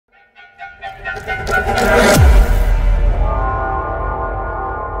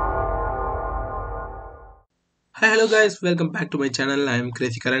Hello guys, welcome back to my channel. I am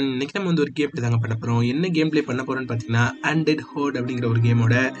krazy karan. இன்னைக்கு நம்ம வந்து ஒரு கேம் ப்ளே தாங்க பண்ண போறோம். என்ன கேம் ப்ளே பண்ண போறோம்னு பாத்தீங்கன்னா undead horde அப்படிங்கற ஒரு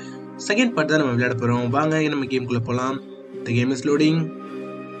கேமோட செகண்ட் பார்ட் தான் நம்ம விளையாட போறோம். வாங்க நம்ம கேம்க்குள்ள போலாம். The game is loading.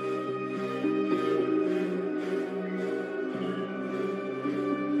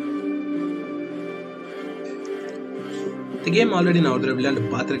 The game already நான் ஒரு விளையாண்டு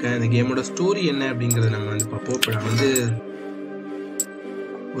பார்த்திருக்கேன். இந்த கேமோட ஸ்டோரி என்ன அப்படிங்கறத நம்ம வந்து பாப்போம். நான் வந்து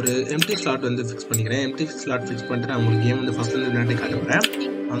ஒரு empty slot வந்து ஃபிக்ஸ் பண்ணிக்கிறேன். empty slot ஃபிக்ஸ் பண்ணிட்டு நான் உங்களுக்கு கேம் வந்து ஃபர்ஸ்ட்ல இருந்து விளையாடி காட்டுறேன்.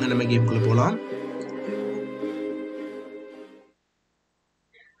 வாங்க நம்ம கேம்க்குள்ள போலாம்.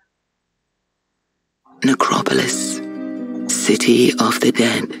 Necropolis, city of the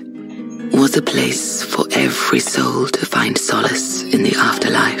dead, was a place for every soul to find solace in the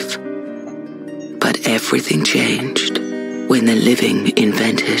afterlife. But everything changed when the living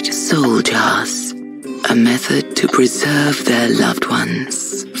invented soul jars, a method to preserve their loved ones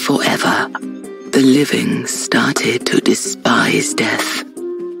forever. The living started to despise death.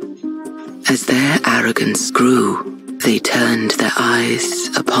 As their arrogance grew, they turned their eyes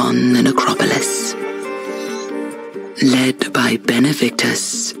upon the necropolis. Led by Benevictus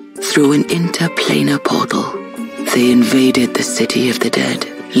through an interplanar portal, they invaded the city of the dead,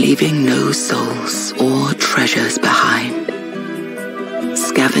 leaving no souls or treasures behind.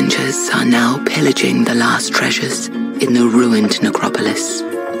 Scavengers are now pillaging the last treasures in the ruined necropolis.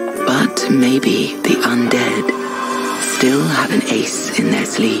 But maybe the undead still have an ace in their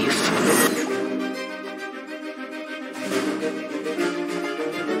sleeve.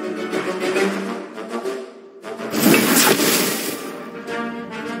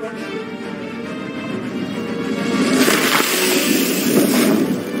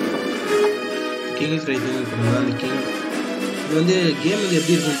 King is right now. The king. இது வந்து game வந்து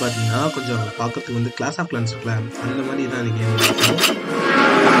எப்படி இருக்குன்னு பார்த்தீங்கன்னா கொஞ்சம் பார்க்கறதுக்கு வந்து class of glands இருக்குல்ல அந்த மாதிரி தான் இந்த கேம் இருக்கும்.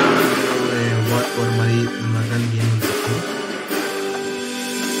 ஒரு வாட் போகிற மாதிரி இந்த மாதிரி தான் இந்த கேம் இருக்கும்.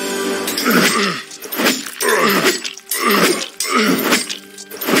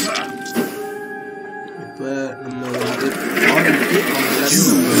 இப்போ நம்ம வந்து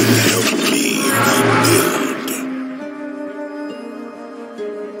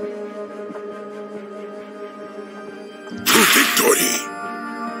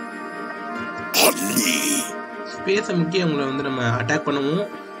ஸ்பேஸை முக்கிய அவங்கள வந்து நம்ம அட்டாக் பண்ணவும்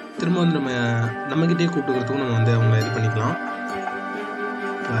திரும்ப வந்து நம்மகிட்டே கூப்பிட்டுக்கிறதுக்கும் நம்ம வந்து அவங்கள இது பண்ணிக்கலாம்.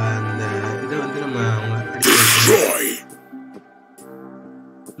 இப்போ அந்த இதை வந்து நம்ம அவங்க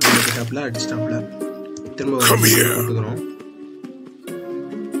அடிச்சிட்டாப்ல திரும்ப கூப்பிட்டுக்கிறோம்.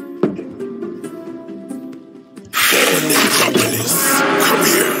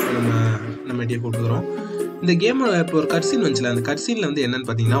 நம்மகிட்டே கூப்பிட்டுக்கிறோம். இந்த கேமோட இப்போ ஒரு கட்சீன் வந்துச்சுல, அந்த கட்சீனில் வந்து என்னன்னு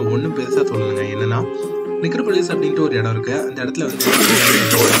பார்த்தீங்கன்னா ஒன்றும் பெருசாக சொல்லணுங்க. என்னன்னா நெக்ரோபோலிஸ் அப்படின்ட்டு ஒரு இடம் இருக்கு. அந்த இடத்துல வந்து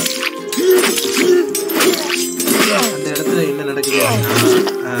அந்த இடத்துல என்ன நடக்குது அப்படின்னா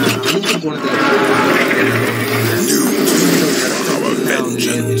அழிஞ்சு போனது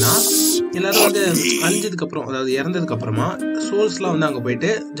அப்படின்னா எல்லாரும் வந்து அழிஞ்சதுக்கு அப்புறம், அதாவது இறந்ததுக்கு அப்புறமா சோல்ஸ்லாம் வந்து அங்கே போயிட்டு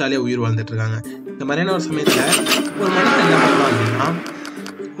ஜாலியாக உயிர் வாழ்ந்துட்டு இருக்காங்க. இந்த மாதிரியான ஒரு சமயத்தில் ஒரு மனுஷன் என்ன பண்ணுவான் அப்படின்னா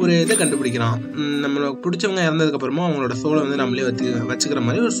ஒரு இதை கண்டுபிடிக்கிறான். நம்மளை பிடிச்சவங்க இறந்ததுக்கு அப்புறமா அவங்களோட சோலை வந்து நம்மளே வச்சுக்கிற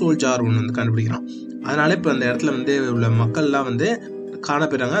மாதிரி ஒரு சோல் ஜார் ஒன்று வந்து கண்டுபிடிக்கிறான். அதனால இப்போ அந்த இடத்துல வந்து உள்ள மக்கள்லாம் வந்து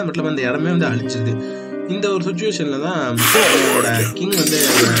காணப்படுறாங்க. அது மட்டும் அந்த இடமே வந்து அழிச்சிருது. இந்த ஒரு சுச்சுவேஷன்ல தான் அவங்களோட கிங் வந்து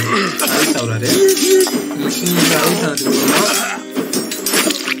அரெஸ்ட் ஆகுறாரு. கிங் வந்து அரெஸ்ட் ஆனதுக்கு அப்புறமா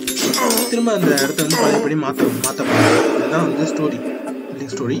திரும்ப அந்த இடத்த வந்து பழையபடி மாற்றப்படுறாங்க. அதுதான் வந்து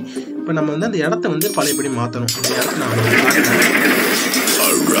ஸ்டோரி. இப்போ நம்ம வந்து அந்த இடத்த வந்து பழையபடி மாற்றணும். அந்த இடத்த நான் காட்டுறேன்.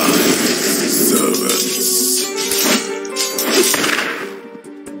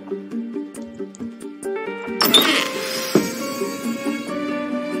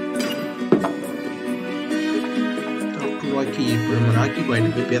 ராக்கி இப்போ நம்ம ராக்கி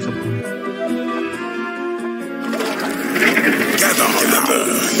பாயிண்ட் போய் பேச போறோம்.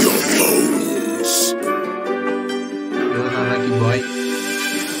 ராக்கி பாய்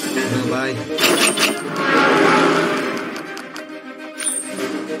பாய்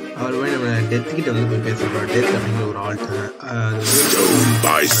அவர் போய் நம்ம டெத் கிட்ட வந்து போய் பேசுறோம். டெத் அப்படிங்கிற ஒரு ஆள்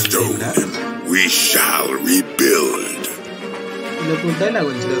இந்த ஒரு டைலாக்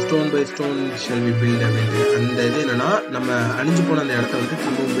வந்துச்சு, stone by stone shall we build அப்படின்ட்டு. அந்த இது என்னன்னா நம்ம அழிஞ்சு போன அந்த இடத்த வந்து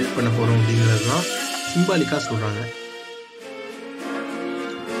திரும்பவும் பில்ட் பண்ண போறோம் அப்படிங்கிறது தான் சிம்பாலிக்கா சொல்றாங்க.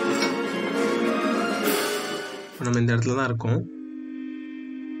 நம்ம இந்த இடத்துல தான் இருக்கோம்.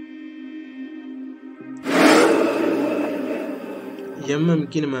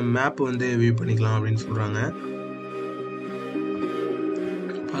 எம்எம்க்கு நம்ம மேப் வந்து வியூ பண்ணிக்கலாம் அப்படின்னு சொல்றாங்க.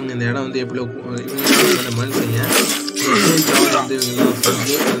 பாருங்க இந்த இடம் வந்து எப்படி மனுஷங்க வந்து இவங்கெல்லாம்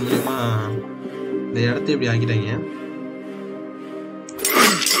அது மூலியமா இந்த இடத்த இப்படி ஆக்கிட்டாங்க.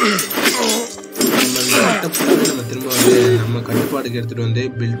 நம்ம திரும்ப வந்து நம்ம கட்டுப்பாடுக்கு எடுத்துட்டு வந்து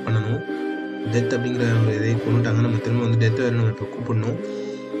பில்ட் பண்ணணும். டெத் அப்படிங்கிற ஒரு இதை கொண்டுட்டாங்க. நம்ம திரும்ப வந்து டெத்தை வேறு நம்ம இப்போ கூப்பிடணும்.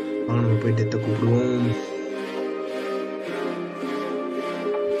 வாங்க நம்ம போய் டெத்தை கூப்பிடுவோம்.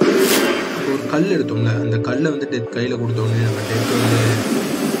 ஒரு கல் எடுத்தோம்ல, அந்த கல்லை வந்து டெத் கையில் கொடுத்தோன்னே நம்ம டெத் வந்து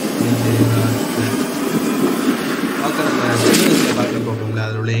பார்க்க நம்ம சின்ன வயசில் பார்க்கணும் பார்ப்போம்ல,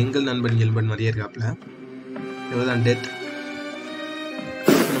 அதில் உள்ள எங்கள் நண்பன் எல்பன் மாதிரியே இருக்காப்புல. இவ்வளோதான் டெத்.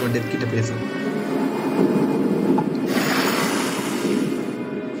 நம்ம டெத் கிட்ட பேசணும்.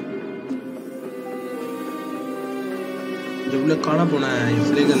 இவ்வளோ காண போன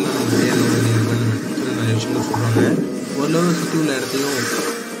சிலைகள்லாம் நம்ம நிறைய விஷயங்கள் சொல்கிறாங்க. ஓரளவு சுற்றி உள்ள இடத்தையும்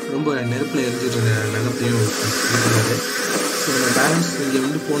ரொம்ப நெருப்பில் எரிஞ்சிட்டு இருந்த நகரத்தையும் பண்ணுறாரு. ஸோ நம்ம பேலன்ஸ் இங்கே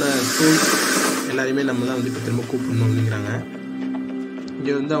வந்து போன சோல்ஸ் எல்லாரையுமே நம்ம தான் வந்து இப்போ திரும்ப கூப்பிடணும் அப்படிங்கிறாங்க.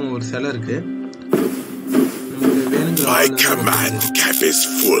 இங்கே வந்து அவங்க ஒரு சிலை இருக்கு. நமக்கு வேணுங்கிற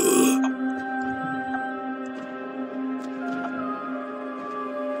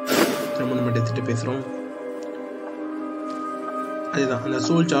திரும்ப நம்ம எடுத்துட்டு பேசுகிறோம். அதுதான் அந்த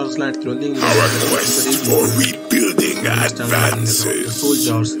சோல் ஜார்ஸ்லாம் எடுத்துட்டு வந்து சோல்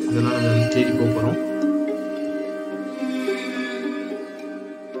ஜார்ஸ் இதெல்லாம் நம்ம வந்து தேடி போகிறோம்.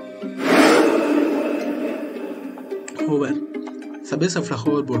 ஹோவர் சபேஸ் ஆஃப்ல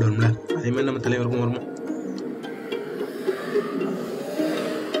ஹோவர் போர்டு வரும்ல, அதே மாதிரி நம்ம தலைவருக்கும் வருமா?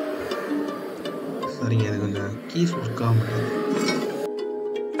 சரிங்க, அது கொஞ்சம் கீஸ் ஒர்க் ஆக மாட்டேங்குது.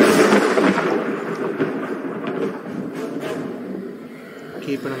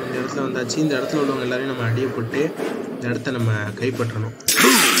 ஓகே, இப்போ நம்ம இந்த இடத்துல வந்தாச்சு. இந்த இடத்துல உள்ளவங்க எல்லாரையும் நம்ம அடியை போட்டு இந்த இடத்த நம்ம கைப்பற்றணும்.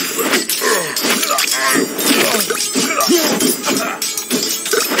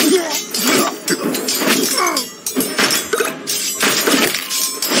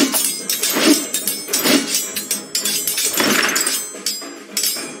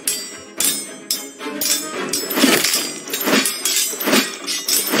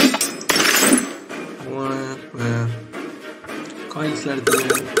 காயின்ஸ்லாம் எடுத்து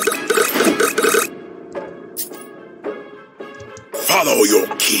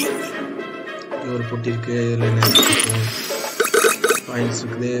ஒரு பொட்டி இருக்கு. இதில் என்ன காயின்ஸ்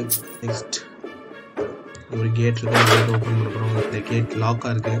இருக்குது. நெக்ஸ்ட் ஒரு கேட் இருக்கு. கேட் ஓப்பன் பண்ண போகிறோம். இந்த கேட்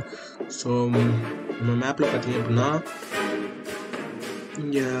லாக்காக இருக்கு. ஸோ நம்ம மேப்பில் பார்த்தீங்க அப்படின்னா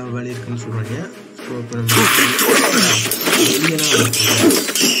இங்கே வழி இருக்குன்னு சொல்கிறாங்க. ஸோ இப்போ நம்ம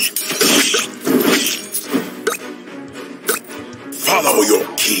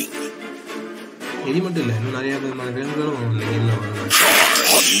எலி மட்டும் இல்லை, இன்னும் நிறைய விதமான விலங்குகளும் இந்த கேமில் வருவாங்க.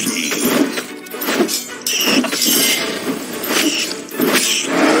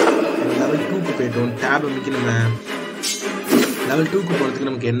 லெவல் 2க்கு போயிட்டோம். டேப் அமைக்கி நம்ம லெவல் 2க்கு போகிறதுக்கு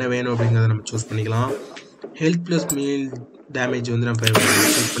நமக்கு என்ன வேணும் அப்படிங்கிறத நம்ம சூஸ் பண்ணிக்கலாம். ஹெல்த் ப்ளஸ் மீல் டேமேஜ் வந்து நான்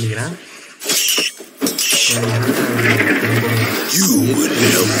சூஸ் பண்ணிக்கிறேன்.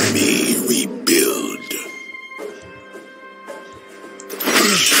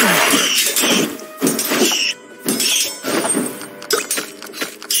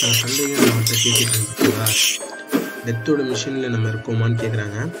 டெத்தோட மிஷினில் நம்ம இருக்கோமான்னு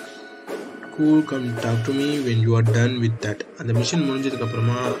கேட்குறாங்க. Cool come talk to me when you are done with that. அந்த மிஷின்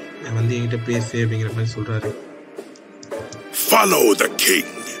முடிஞ்சதுக்கப்புறமா வந்து என்கிட்ட பேசு அப்படிங்கிற மாதிரி சொல்கிறாரு. Follow the king.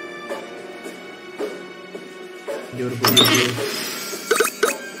 இங்கே ஒரு பொண்ணு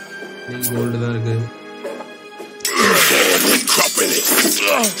கோல்டு தான் இருக்கு.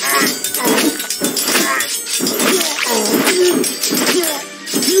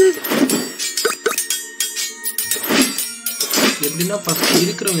 எப்படின்னா ஃபர்ஸ்ட்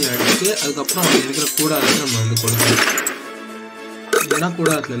இருக்கிறவங்க அடிச்சுட்டு அதுக்கப்புறம் அவங்க இருக்கிற கூடாரத்தை நம்ம வந்து கொடுக்கணும். இல்லைன்னா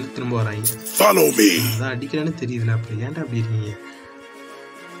கூடாரத்துல இருந்து திரும்ப வராங்க. அதான் அடிக்கிறேன்னு தெரியுதுல, அப்புறம் ஏன்டா அப்படி இருக்கீங்க?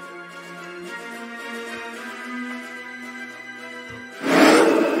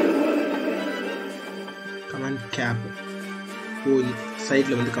 Comment gap. ஓ,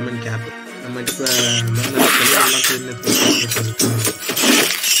 சைட்ல வந்து கமெண்ட் கேப். நம்ம இப்போ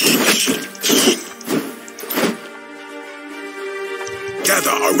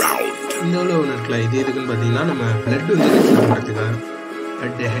இந்த ஒன்று இருக்குல்ல, இது எதுக்குன்னு பார்த்தீங்கன்னா நம்ம பிளட் வந்து பண்ணுறதுக்காக.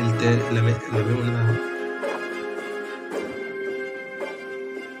 பிளட் ஹெல்த்து எல்லாமே ஒன்று தான்.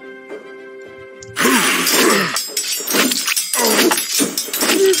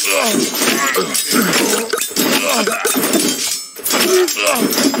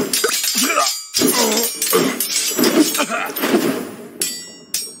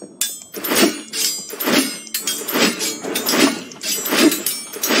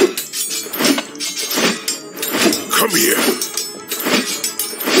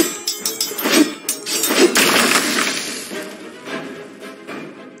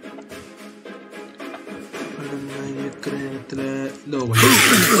 ஸ்லோ பண்ணி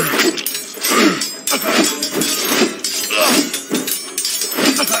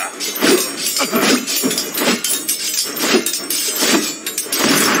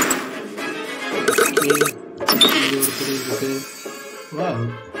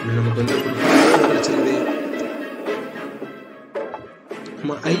நமக்கு வந்து கிடைச்சிருக்குது.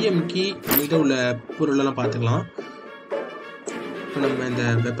 நம்ம ஐஎம்கி நம்மகிட்ட உள்ள பொருளெல்லாம் பார்த்துக்கலாம். இப்போ நம்ம இந்த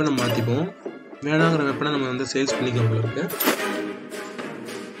வெப்பனை மாற்றிப்போம். வேணாங்கிற வெப்பனை நம்ம வந்து சேல்ஸ் பண்ணிக்கலாம் உங்களுக்கு.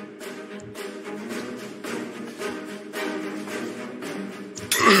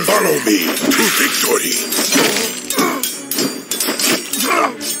 Follow me to victory.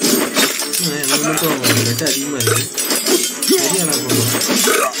 மட்டும் வெட்ட அதிகமாக இருக்கு.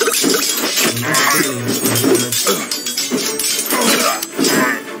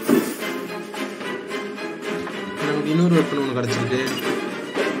 நமக்கு இன்னொரு வெப்பனை ஒன்று கிடச்சிருக்கு.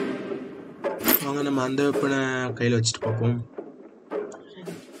 வாங்க நம்ம அந்த வெப்பனை கையில் வச்சுட்டு பார்ப்போம்.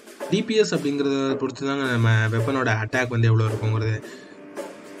 டிபிஎஸ் அப்படிங்கிறத பொறுத்து தாங்க நம்ம வெப்பனோட அட்டாக் வந்து எவ்வளோ இருக்குங்கிறது.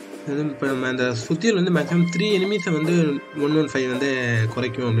 இப்போ நம்ம அந்த சுத்தியல் வந்து மேக்ஸிமம் 3 எனிமீஸை வந்து 115 வந்து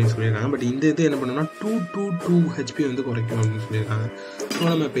குறைக்கும் அப்படின்னு சொல்லியிருக்காங்க. பட் இந்த இது என்ன பண்ணோம்னா 222 ஹெச்பி வந்து குறைக்கும் அப்படின்னு சொல்லியிருக்காங்க. ஸோ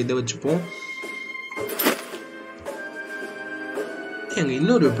நம்ம இப்போ இதை வச்சுப்போம். எங்கள்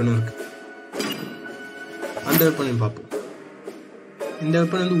இன்னொரு வெப்பனும் இருக்கு, அந்த வெப்பனையும் பார்ப்போம். இந்த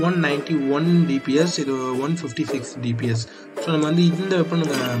வெப்பன் வந்து 191 டிபிஎஸ், இது 156 டிபிஎஸ். ஸோ நம்ம வந்து இந்த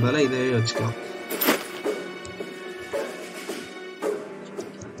வெப்பனுக்கு பதிலாக இதை வச்சுக்கலாம்.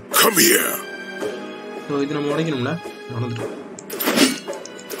 Come here. So இது நம்ம உடைக்கணும்ல, மறந்துட்டோம்.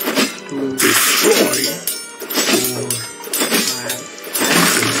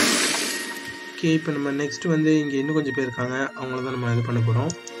 ஓகே, இப்போ நம்ம நெக்ஸ்ட் வந்து இங்கே இன்னும் கொஞ்சம் பேர் இருக்காங்க, அவங்கள தான் நம்ம இது பண்ண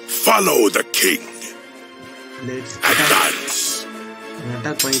போகிறோம். Follow the king. Let's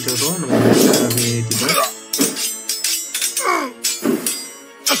attack பண்ணிட்டு வரோம். நம்ம அப்படியே ஏற்றிப்போம்.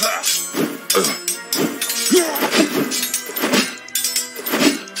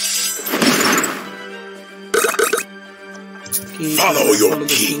 Follow your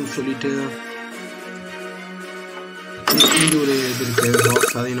king. சொல்லிட்டு இங்க ஒரு இது இருக்கு,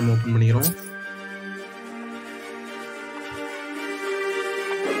 பாக்ஸ், அதையும் நம்ம ஓபன் பண்ணிக்கிறோம்.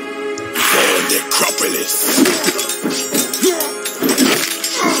 Necropolis.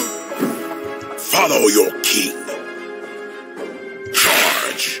 Follow your king.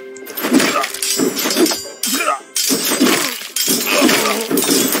 Charge.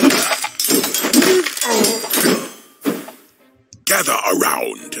 Gather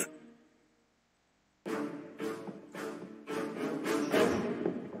around.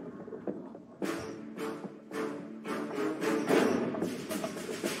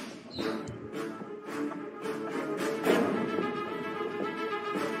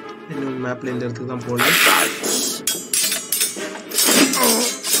 இன்னும் மேப்ல இந்த இடத்துக்கு தான் போகலாம்.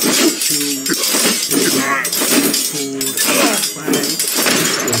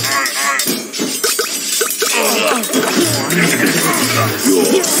 Your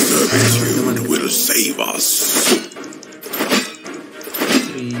servitude will save us.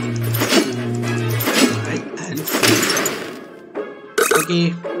 3, 4, 5 and 6. Okay,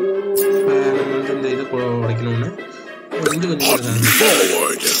 நம்ம வந்து இந்த இதை உடைக்கணும்னு கொஞ்சம்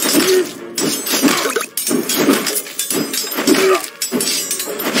forward.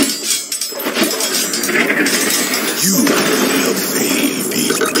 You will save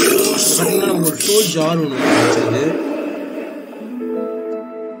these bills. ஒரு சோல் ஜார் ஒன்று வச்சிருக்கு.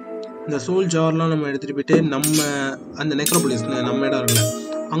 இந்த சோல் ஜார்லாம் நம்ம எடுத்துகிட்டு போயிட்டு நம்ம அந்த நெக்ரோபோலிஸில் நம்ம இடம் இருக்குல்ல,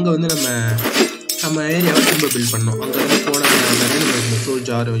 அங்கே வந்து நம்ம ஏரியாவை திரும்ப பில்ட் பண்ணோம். அங்கே வந்து போன நம்ம சோல்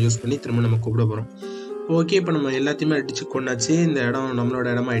ஜார் யூஸ் பண்ணி திரும்ப நம்ம கூப்பிட போகிறோம். ஓகே, இப்போ நம்ம எல்லாத்தையுமே அடிச்சு கொண்டாச்சு. இந்த இடம் நம்மளோட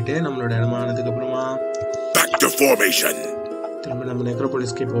இடமாயிட்டு, நம்மளோட இடமானதுக்கு அப்புறமா திரும்ப நம்ம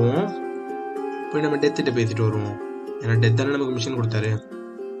நெக்ரோபோலிஸ்க்கே போவோம். போய் நம்ம டெத்திட்ட பேசிட்டு வருவோம். ஏன்னா டெத் தானே நமக்கு மிஷன் கொடுத்தாரு.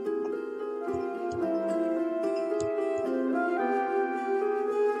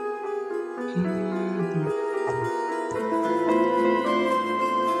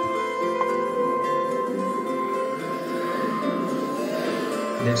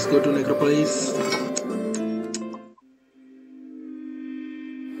 Let's go to Necropolis.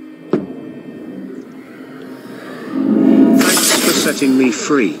 Thanks for setting me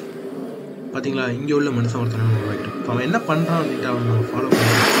free. பாத்தீங்களா, இங்கே உள்ள மனுஷன் ஒருத்தனை நம்ம உருவாக்கிட்டோம். அவன் என்ன பண்ணுறான் அப்படின்ட்டு அவன் நம்ம ஃபாலோ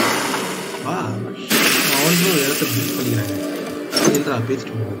பண்ணுறான். வா, அவனுக்கு ஒரு இடத்த பில்ட் பண்ணிக்கிறாங்க. அப்படின்றா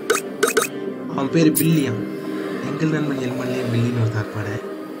பேசிட்டு போவோம். அவன் பேர் பில்லியான். எங்கள் நண்பன் எல்மன்லேயே பில்லின்னு ஒரு தார்ப்பானே.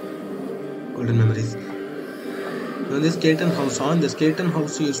 Golden memories. இது வந்து ஸ்கெல்டன் ஹவுஸ். இந்த ஸ்கெல்டன்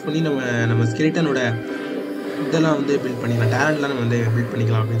ஹவுஸ் யூஸ் பண்ணி நம்ம ஸ்கெல்டனோட இதெல்லாம் வந்து பில்ட் பண்ணிக்கலாம், டேலண்ட்லாம் நம்ம வந்து பில்ட்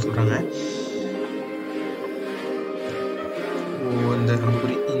பண்ணிக்கலாம் அப்படின்னு சொல்கிறாங்க. ஓ இந்த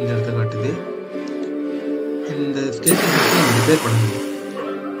அம்புக்குறி இந்த இடத்த காட்டுது. இந்த ஸ்கெலிட்டன் நம்ம ரிப்பேர் பண்ண முடியும்.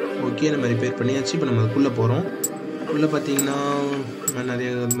 ஓகே, நம்ம ரிப்பேர் பண்ணியாச்சு. இப்போ நம்ம அதுக்குள்ளே போகிறோம். உள்ளே பார்த்தீங்கன்னா நிறைய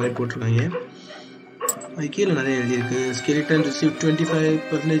இது மாதிரி போட்டிருக்காங்க. அது கீழே நிறைய எழுதியிருக்கு. Skeleton receive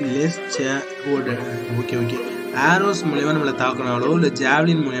 25% less horde. Okay okay, arrows மூலயமா நம்மளை தாக்கினாலோ இல்லை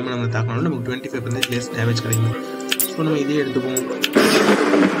ஜாவ்லின் மூலயமா நம்மளை தாக்கினாலோ நமக்கு 25% லெஸ் டேமேஜ் கிடைக்கும். ஸோ நம்ம இதே எடுத்துப்போம்.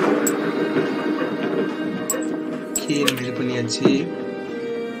 ஓகே, நம்ம இது பண்ணியாச்சு.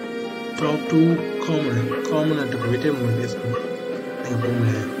 டாப் டு காமனர்கிட்ட போயிட்டு நம்ம பேசணும். நீங்கள்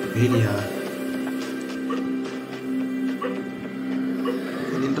போங்க வேலியா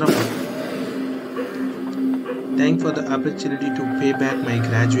Thanks for the opportunity to pay back my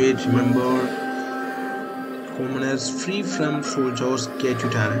graduate. Remember, commoners free from soldiers get you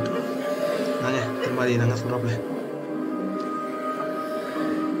talent. நாங்க திரும்ப நாங்க சொல்றோம்ல.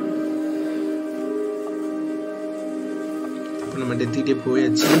 இப்போ நம்ம டெத்திட்டே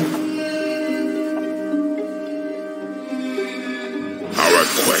போயாச்சு. Our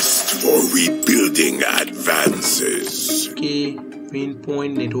quest for rebuilding advances. Okay, main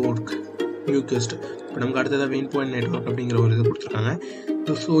point network. New quest. இப்போ நமக்கு அடுத்ததாக வெயின் பாயிண்ட் நெட்வொர்க் அப்படிங்கிற ஒரு இது கொடுத்துருக்காங்க.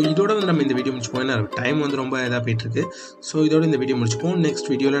 ஸோ இதோட வந்து நம்ம இந்த வீடியோ முடிச்சுப்போம். ஏன்னா டைம் வந்து ரொம்ப இதாக போயிட்டுருக்கு. ஸோ இதோட இந்த வீடியோ முடிச்சுப்போம். நெக்ஸ்ட்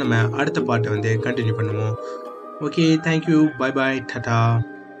வீடியோவில் நம்ம அடுத்த பார்ட்டை வந்து கண்டினியூ பண்ணுவோம். Okay, thank you, bye bye, Tata.